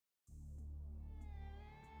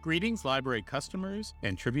Greetings, library customers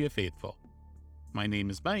and trivia faithful. My name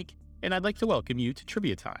is Mike, and I'd like to welcome you to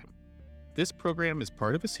Trivia Time. This program is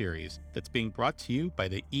part of a series that's being brought to you by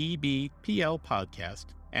the EBPL podcast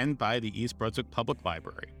and by the East Brunswick Public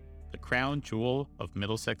Library, the crown jewel of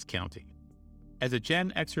Middlesex County. As a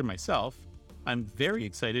Gen Xer myself, I'm very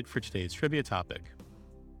excited for today's trivia topic.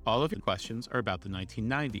 All of your questions are about the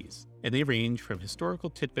 1990s, and they range from historical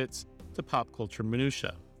tidbits to pop culture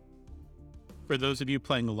minutiae. For those of you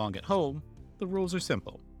playing along at home, the rules are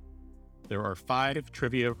simple. There are 5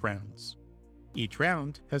 trivia rounds. Each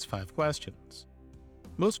round has 5 questions.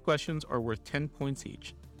 Most questions are worth 10 points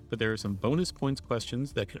each, but there are some bonus points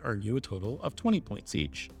questions that can earn you a total of 20 points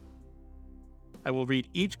each. I will read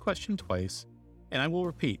each question twice, and I will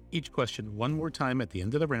repeat each question one more time at the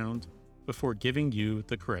end of the round before giving you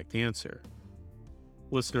the correct answer.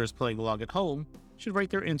 Listeners playing along at home should write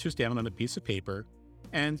their answers down on a piece of paper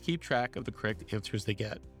and keep track of the correct answers they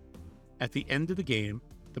get. At the end of the game,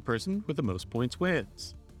 the person with the most points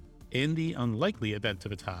wins. In the unlikely event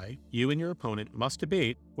of a tie, you and your opponent must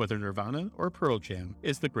debate whether Nirvana or Pearl Jam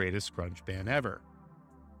is the greatest grunge band ever.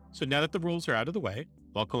 So now that the rules are out of the way,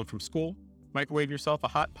 welcome home from school, microwave yourself a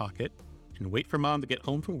Hot Pocket, and wait for mom to get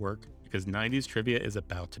home from work because 90s trivia is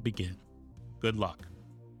about to begin. Good luck.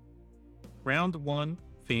 Round 1,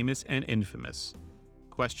 Famous and Infamous.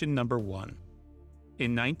 Question number 1.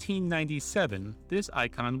 In 1997, this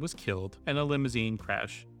icon was killed in a limousine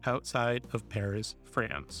crash outside of Paris,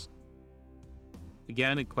 France.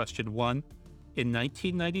 Again, in question 1, in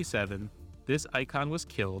 1997, this icon was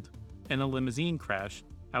killed in a limousine crash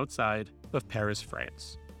outside of Paris,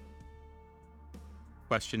 France.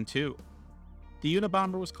 Question 2. The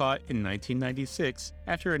Unabomber was caught in 1996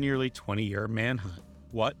 after a nearly 20-year manhunt.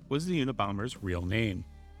 What was the Unabomber's real name?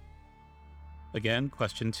 Again,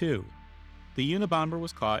 question 2. The Unabomber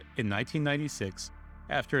was caught in 1996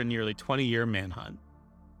 after a nearly 20-year manhunt.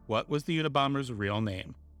 What was the Unabomber's real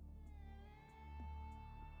name?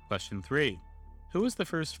 Question 3. Who was the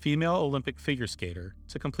first female Olympic figure skater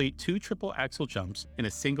to complete 2 triple axel jumps in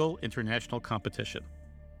a single international competition?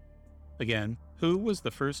 Again, who was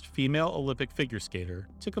the first female Olympic figure skater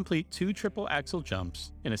to complete 2 triple axel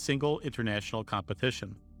jumps in a single international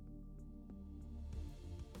competition?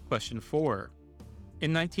 Question 4.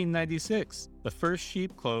 In 1996, the first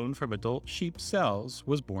sheep clone from adult sheep cells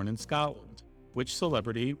was born in Scotland. Which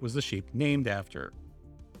celebrity was the sheep named after?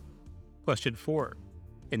 Question 4.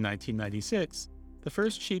 In 1996, the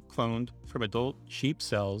first sheep cloned from adult sheep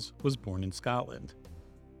cells was born in Scotland.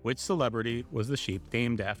 Which celebrity was the sheep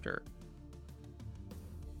named after?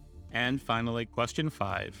 And finally, question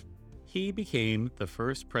 5. He became the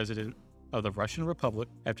first president of the Russian Republic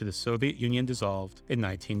after the Soviet Union dissolved in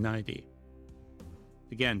 1990.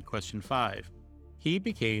 Again, question 5. He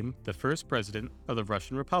became the first president of the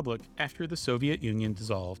Russian Republic after the Soviet Union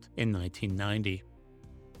dissolved in 1990.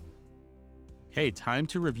 Okay, time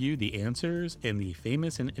to review the answers in the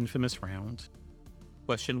famous and infamous round.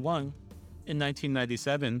 Question 1. In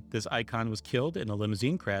 1997, this icon was killed in a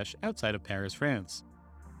limousine crash outside of Paris, France.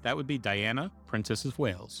 That would be Diana, Princess of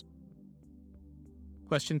Wales.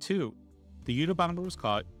 Question 2. The Unabomber was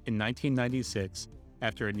caught in 1996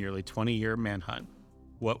 after a nearly 20-year manhunt.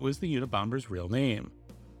 What was the Unabomber's real name?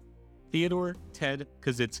 Theodore Ted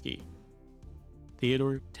Kaczynski.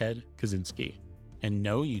 Theodore Ted Kaczynski. And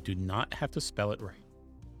no, you do not have to spell it right.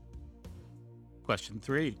 Question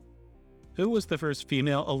 3. Who was the first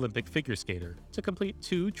female Olympic figure skater to complete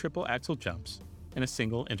 2 triple axel jumps in a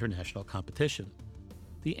single international competition?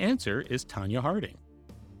 The answer is Tonya Harding.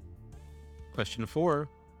 Question 4.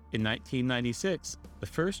 In 1996, the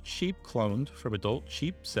first sheep cloned from adult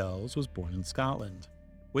sheep cells was born in Scotland.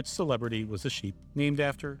 Which celebrity was the sheep named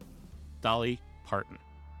after? Dolly Parton.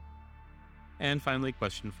 And finally,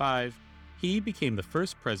 question 5. He became the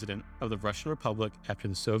first president of the Russian Republic after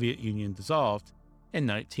the Soviet Union dissolved in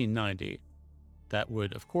 1990. That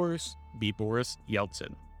would, of course, be Boris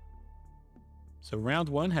Yeltsin. So round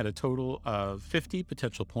 1 had a total of 50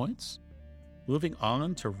 potential points. Moving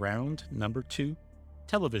on to round number 2,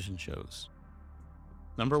 television shows.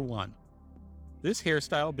 Number 1. This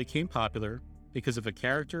hairstyle became popular because of a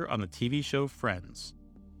character on the TV show Friends.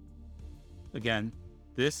 Again,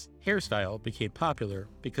 this hairstyle became popular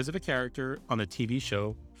because of a character on the TV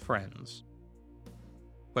show Friends.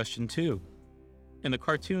 Question 2. In the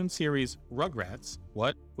cartoon series Rugrats,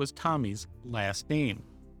 what was Tommy's last name?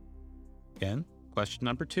 Again, question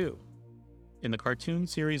number 2. In the cartoon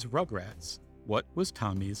series Rugrats, what was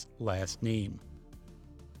Tommy's last name?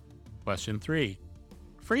 Question 3.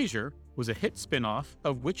 Frasier was a hit spin-off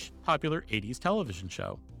of which popular 80s television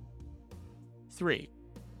show? 3.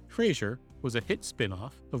 Frasier was a hit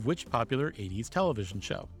spin-off of which popular 80s television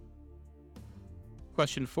show?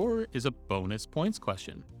 Question 4 is a bonus points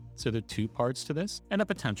question, so there are 2 parts to this and a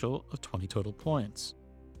potential of 20 total points.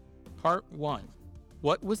 Part 1.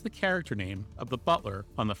 What was the character name of the butler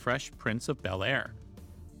on The Fresh Prince of Bel-Air?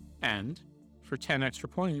 And, for 10 extra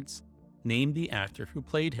points, name the actor who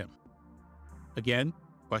played him. Again,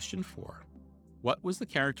 question 4. What was the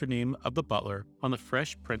character name of the butler on The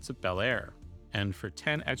Fresh Prince of Bel-Air? And for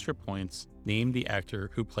 10 extra points, name the actor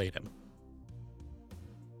who played him.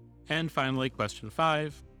 And finally, question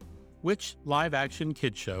 5. Which live-action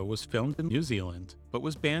kids show was filmed in New Zealand but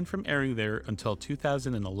was banned from airing there until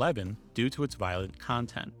 2011 due to its violent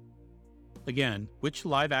content? Again, which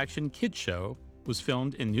live-action kids show was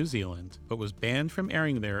filmed in New Zealand but was banned from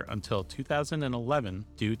airing there until 2011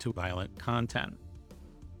 due to violent content?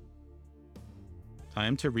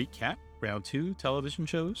 Time to recap round 2 television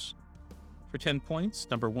shows. For 10 points,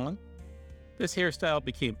 number 1. This hairstyle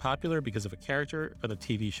became popular because of a character of the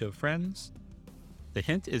TV show Friends. The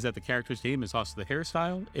hint is that the character's name is also the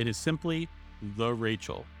hairstyle. It is simply The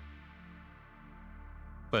Rachel.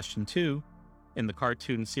 Question 2. In the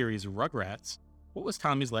cartoon series Rugrats, what was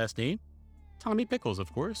Tommy's last name? Tommy Pickles,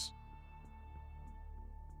 of course.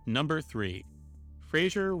 Number 3.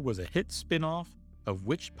 Frasier was a hit spin-off of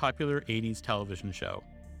which popular 80s television show?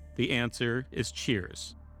 The answer is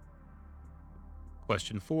Cheers.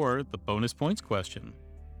 Question 4, the bonus points question.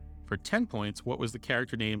 For 10 points, what was the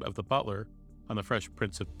character name of the butler on The Fresh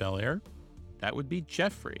Prince of Bel-Air? That would be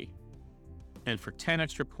Jeffrey. And for 10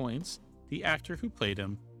 extra points, the actor who played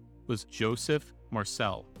him was Joseph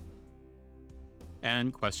Marcel.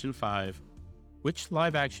 And question 5, which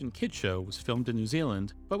live-action kid show was filmed in New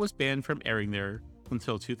Zealand but was banned from airing there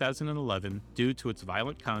until 2011 due to its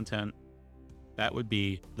violent content? That would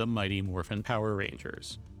be the Mighty Morphin Power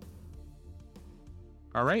Rangers.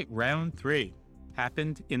 All right, round 3.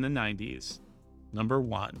 Happened in the 90s. Number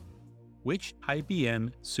 1. Which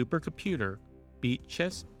IBM supercomputer beat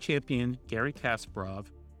chess champion Garry Kasparov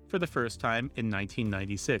for the first time in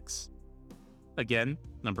 1996? Again,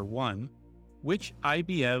 number 1. Which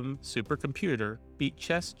IBM supercomputer beat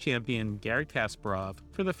chess champion Garry Kasparov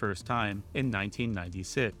for the first time in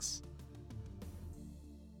 1996?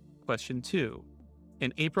 Question 2.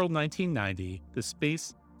 In April 1990, the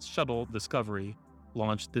Space Shuttle Discovery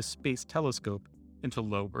launched this space telescope into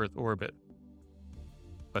low Earth orbit.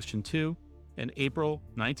 Question 2. In April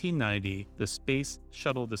 1990, the Space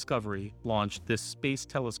Shuttle Discovery launched this space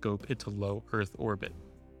telescope into low Earth orbit.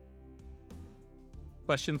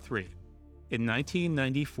 Question 3. In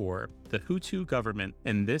 1994, the Hutu government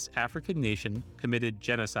in this African nation committed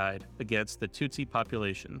genocide against the Tutsi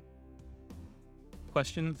population.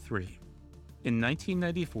 Question 3. In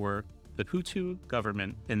 1994, the Hutu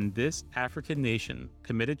government in this African nation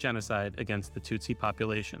committed genocide against the Tutsi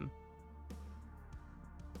population.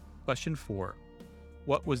 Question 4.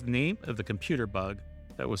 What was the name of the computer bug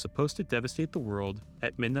that was supposed to devastate the world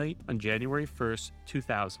at midnight on January 1st,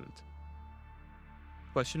 2000?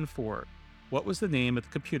 Question 4. What was the name of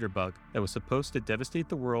the computer bug that was supposed to devastate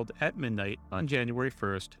the world at midnight on January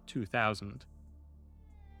 1st, 2000?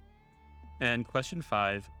 And question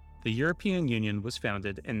 5. The European Union was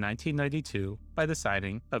founded in 1992 by the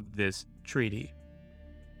signing of this treaty.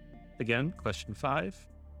 Again, question 5.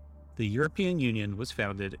 The European Union was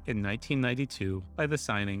founded in 1992 by the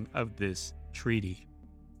signing of this treaty.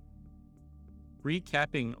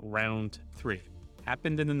 Recapping round 3.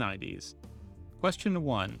 Happened in the 90s. Question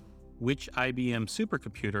 1. Which IBM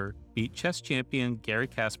supercomputer beat chess champion Garry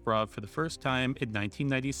Kasparov for the first time in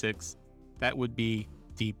 1996? That would be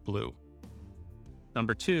Deep Blue.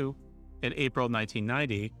 Number 2, in April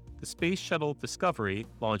 1990, the Space Shuttle Discovery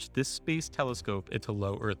launched this space telescope into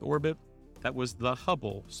low Earth orbit. That was the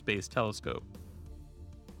Hubble Space Telescope.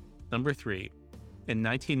 Number 3, in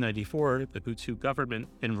 1994, the Hutu government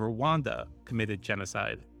in Rwanda committed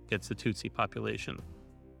genocide against the Tutsi population.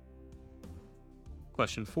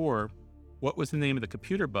 Question 4, what was the name of the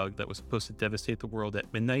computer bug that was supposed to devastate the world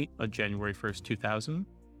at midnight on January 1st, 2000?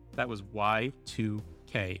 That was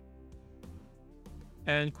Y2K.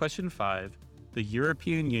 And question 5, the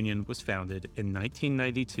European Union was founded in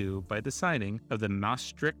 1992 by the signing of the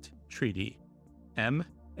Maastricht Treaty,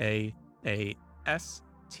 Maastricht.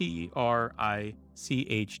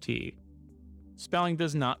 Spelling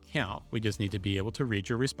does not count, we just need to be able to read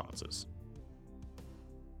your responses.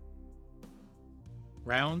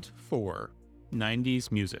 Round 4,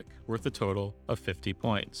 90s music, worth a total of 50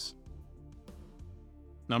 points.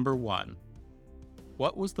 Number 1.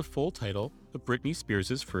 What was the full title of Britney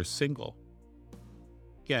Spears' first single?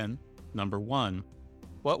 Again, number 1.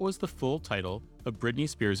 What was the full title of Britney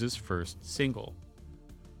Spears' first single?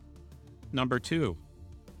 Number 2.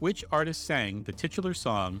 Which artist sang the titular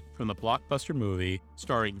song from the blockbuster movie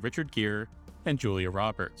starring Richard Gere and Julia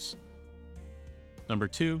Roberts? Number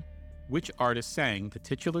 2. Which artist sang the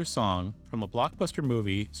titular song from a blockbuster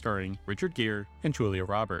movie starring Richard Gere and Julia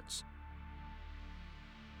Roberts?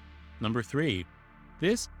 Number 3.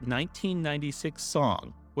 This 1996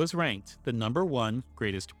 song was ranked the number 1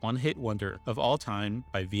 greatest one-hit wonder of all time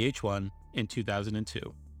by VH1 in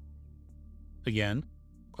 2002. Again,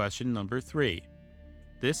 question number 3.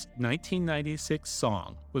 This 1996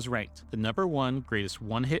 song was ranked the number 1 greatest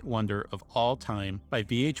one-hit wonder of all time by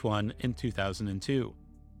VH1 in 2002.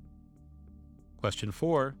 Question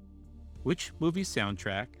 4. Which movie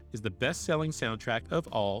soundtrack is the best-selling soundtrack of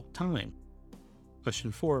all time?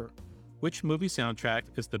 Question 4. Which movie soundtrack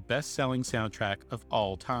is the best-selling soundtrack of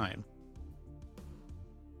all time?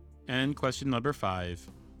 And question number 5.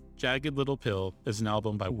 Jagged Little Pill is an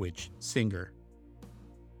album by which singer?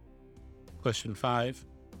 Question 5.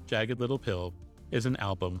 Jagged Little Pill is an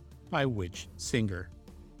album by which singer?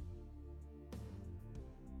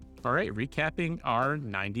 All right, recapping our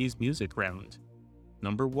 90s music round.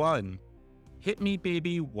 Number 1. Hit Me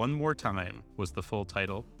Baby One More Time was the full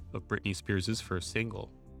title of Britney Spears' first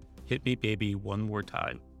single. Hit Me Baby One More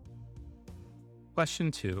Time.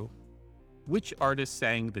 Question 2. Which artist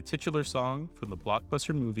sang the titular song from the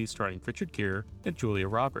blockbuster movie starring Richard Gere and Julia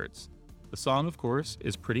Roberts? The song, of course,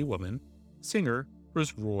 is Pretty Woman. Singer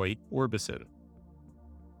was Roy Orbison.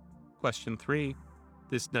 Question 3.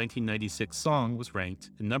 This 1996 song was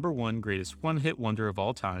ranked the number 1 greatest one-hit wonder of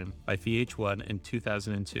all time by VH1 in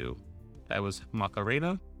 2002. That was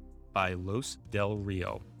Macarena by Los Del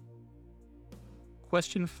Rio.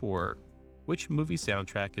 Question 4. Which movie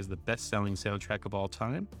soundtrack is the best-selling soundtrack of all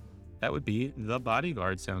time? That would be the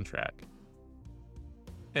Bodyguard soundtrack.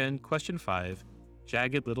 And question 5.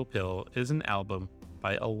 Jagged Little Pill is an album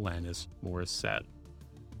by Alanis Morissette.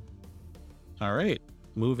 All right,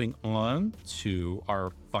 moving on to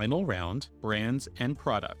our final round, brands and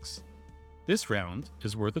products. This round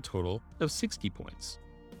is worth a total of 60 points.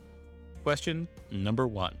 Question number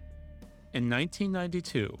 1. In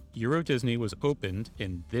 1992, Euro Disney was opened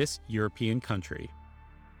in this European country.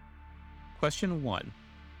 Question 1.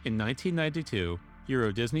 In 1992,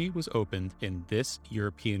 Euro Disney was opened in this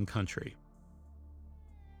European country.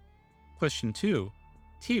 Question 2.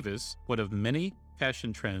 Tevas, one of many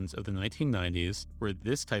fashion trends of the 1990s, were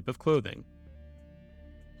this type of clothing.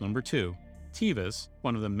 Number 2. Tevas,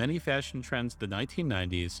 one of the many fashion trends of the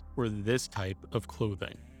 1990s, were this type of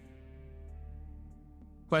clothing.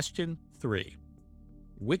 Question 3.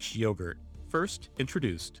 Which yogurt, first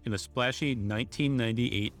introduced in a splashy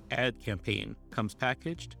 1998 ad campaign, comes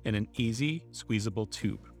packaged in an easy, squeezable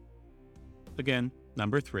tube? Again,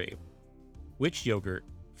 number 3. Which yogurt,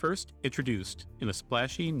 first introduced in a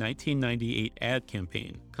splashy 1998 ad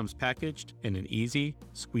campaign, comes packaged in an easy,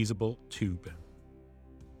 squeezable tube?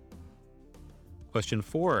 Question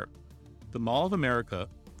 4. The Mall of America,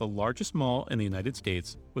 the largest mall in the United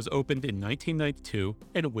States, was opened in 1992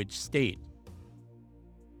 in which state?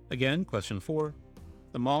 Again, question 4.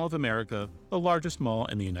 The Mall of America, the largest mall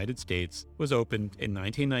in the United States, was opened in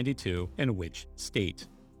 1992 in which state?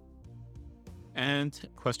 And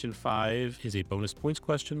question 5 is a bonus points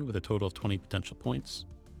question with a total of 20 potential points.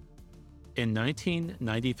 In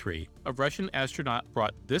 1993, a Russian astronaut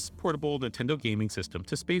brought this portable Nintendo gaming system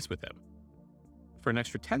to space with him. For an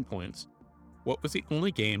extra 10 points, what was the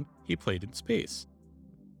only game he played in space?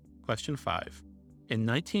 Question 5. In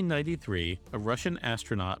 1993, a Russian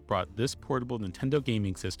astronaut brought this portable Nintendo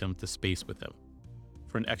gaming system to space with him.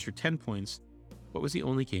 For an extra 10 points, what was the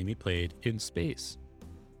only game he played in space?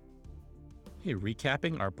 Okay,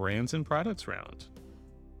 recapping our brands and products round.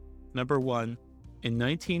 Number 1. In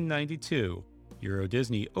 1992, Euro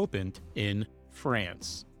Disney opened in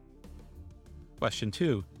France. Question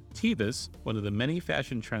 2. Tevas, one of the many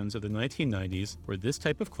fashion trends of the 1990s, were this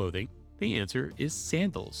type of clothing. The answer is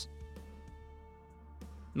sandals.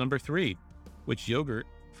 Number 3. Which yogurt,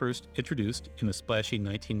 first introduced in a splashy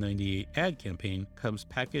 1998 ad campaign, comes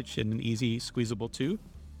packaged in an easy, squeezable tube?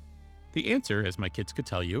 The answer, as my kids could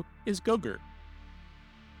tell you, is Go-Gurt.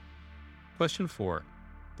 Question 4.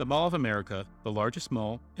 The Mall of America, the largest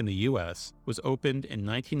mall in the U.S., was opened in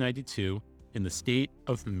 1992 in the state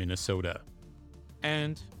of Minnesota.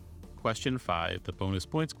 And question 5, the bonus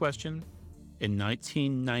points question. In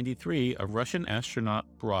 1993, a Russian astronaut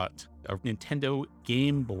brought a Nintendo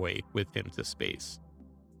Game Boy with him to space.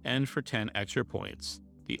 And for 10 extra points,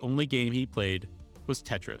 the only game he played was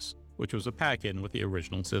Tetris, which was a pack-in with the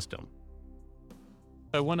original system.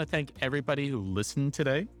 I want to thank everybody who listened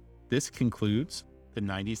today. This concludes the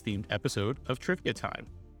 90s themed episode of Trivia Time.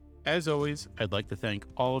 As always, I'd like to thank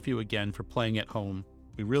all of you again for playing at home.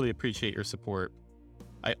 We really appreciate your support.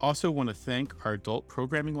 I also want to thank our adult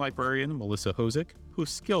programming librarian, Melissa Hosick, who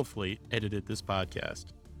skillfully edited this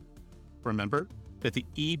podcast. Remember that the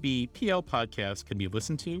EBPL podcast can be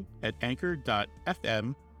listened to at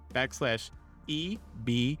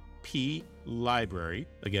anchor.fm/EBP library.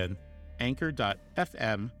 Again,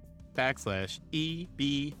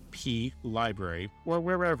 anchor.fm/EBP library, or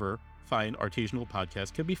wherever fine artisanal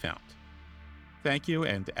podcasts can be found. Thank you,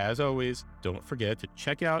 and as always, don't forget to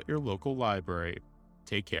check out your local library.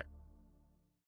 Take care.